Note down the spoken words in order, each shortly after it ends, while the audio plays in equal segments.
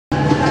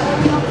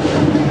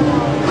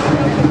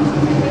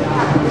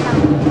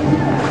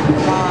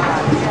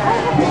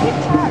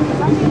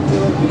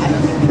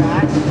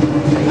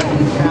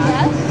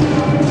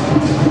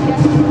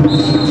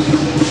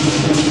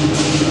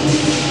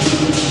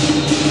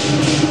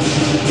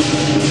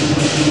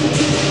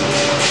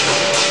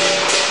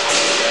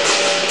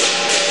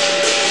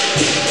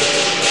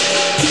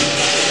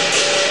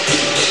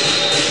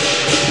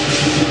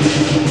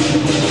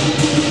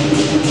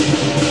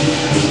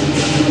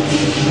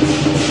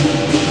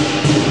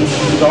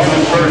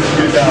August 1st,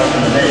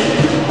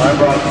 2008. I'm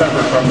Rob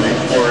Semper from the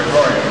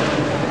Exploratorium.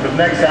 For the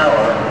next hour,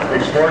 the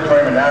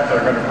Exploratorium and NASA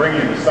are going to bring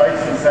you the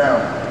sights and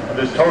sounds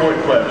of this total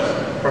eclipse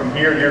from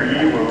here near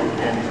Yiwu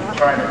in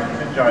China,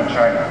 Xinjian,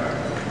 China.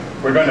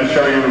 We're going to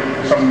show you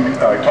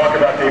talk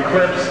about the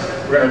eclipse,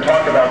 we're going to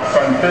talk about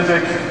sun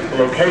physics,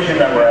 the location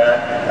that we're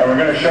at, and we're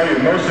going to show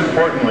you, most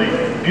importantly,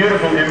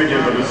 beautiful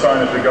images of the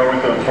sun as we go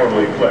into the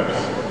total eclipse.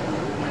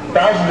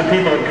 Thousands of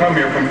people have come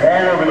here from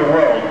all over the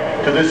world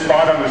to this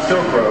spot on the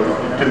Silk Road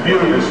to view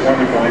this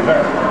wonderful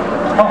event.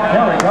 Oh,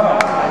 there we go.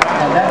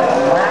 And that's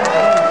the last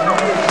day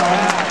of the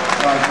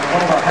sun,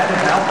 one of our headed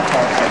alpha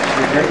pulses.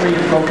 We're greatly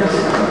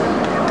focused.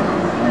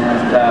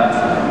 And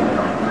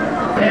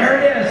there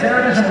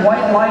it is in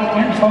white light,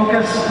 in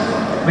focus.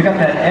 We got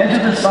that edge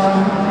of the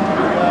sun.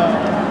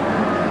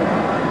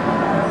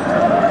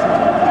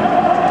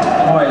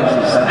 Boy, this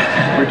is...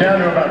 We're down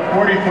to about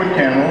 40-foot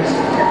candles.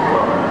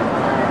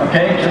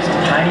 Okay, just a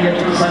tiny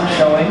edge of the sun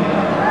showing.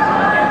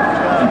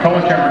 And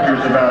color temperature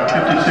is about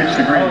 56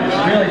 degrees. Oh, it's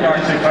really dark.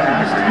 600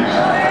 degrees.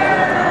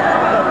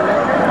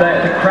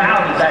 The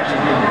crowd is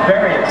actually getting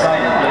very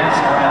excited,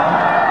 dancing around.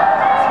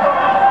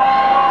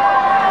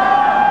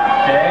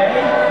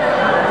 Okay,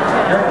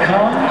 here it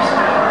comes.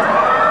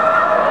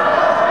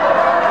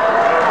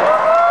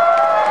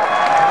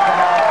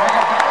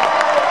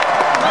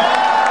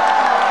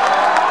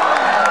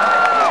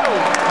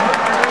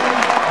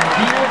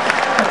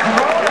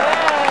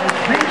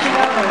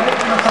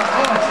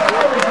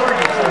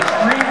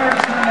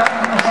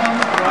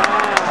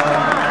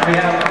 We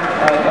have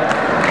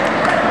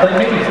like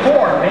maybe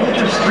 4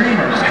 major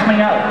streamers coming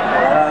out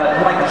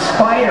like a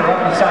spider up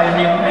in the sky. And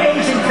the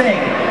amazing thing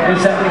is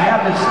that we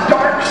have this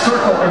dark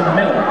circle in the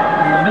middle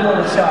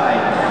of the sky.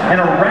 And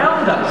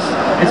around us,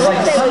 it's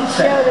like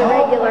sunset. The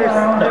regular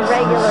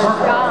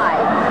sky.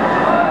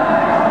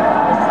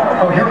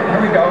 Oh, here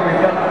we go.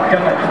 We've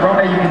got the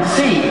corona. You can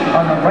see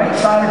on the right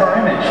side of our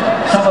image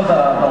some of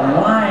the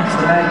lines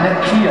of the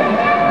magnetic field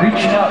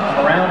reaching out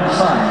from around the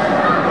sun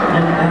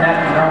in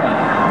that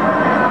corona.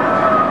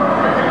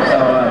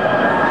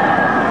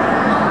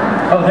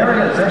 Oh, there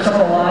it is. There's some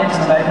of the lines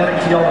in the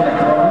magnetic field in the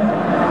corona.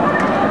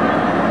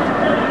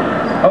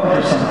 Oh,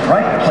 there's some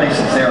bright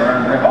places there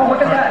around there. Oh, look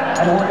at that.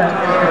 There's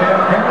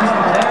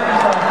the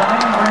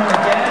diamond ring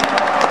again.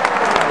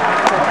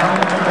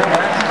 Put the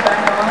glasses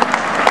back on.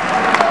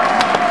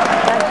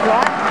 That's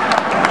what?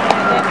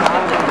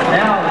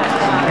 Now there's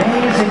this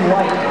amazing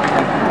light in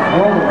the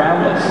world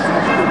around us.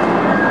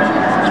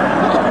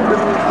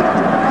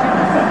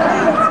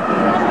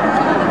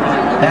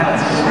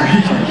 That's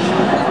really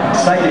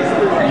exciting.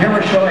 And here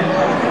we're showing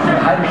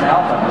hydrogen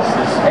alpha,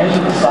 this edge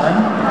of the sun,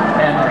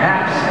 and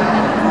perhaps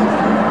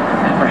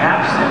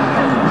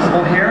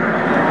invisible here,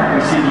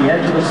 we see the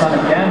edge of the sun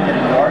again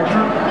getting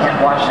larger.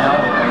 Can't watch now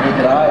with the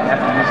naked eye, I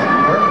have to use a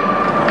ruler.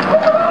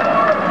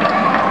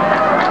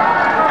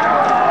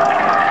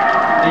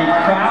 The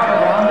crowd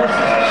around us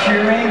is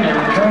cheering the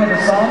return of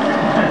the sun,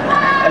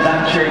 as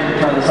I'm cheering the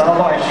return of the sun,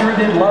 although I sure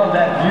did love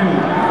that view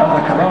of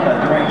the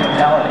corona during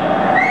Totality.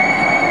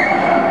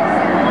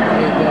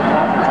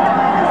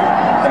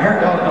 Here we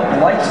go, the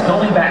light's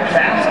building back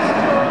fast. You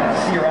can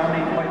see around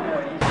me quite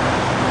easy.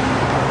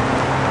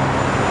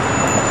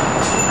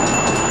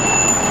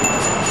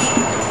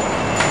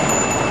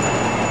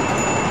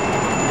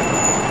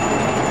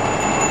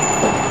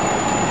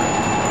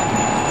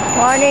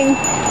 Morning.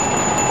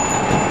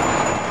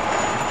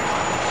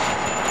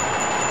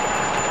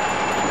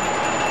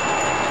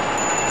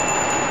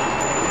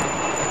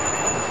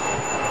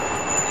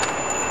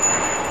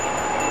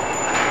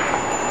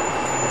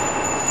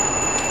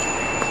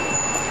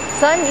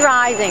 Sun's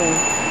rising.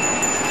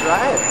 It's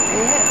right.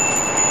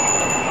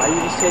 Yeah. Are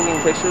you just taking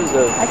pictures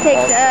of... I take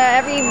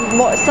every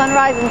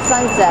sunrise and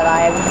sunset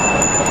I'm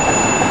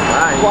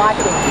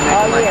watching.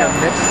 You're making like a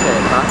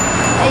mixtape, huh?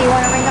 Hey, you want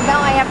to ring a bell?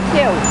 I have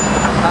 2. You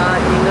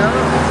know,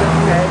 it's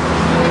okay.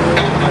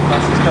 My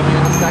bus is coming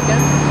in a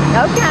second.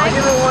 Okay. I'll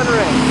give it 1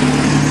 ring.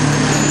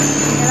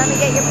 Here, let me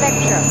get your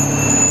picture.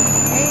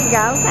 There you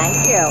go.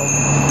 Thank you.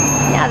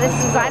 Yeah, this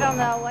is, I don't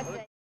know what...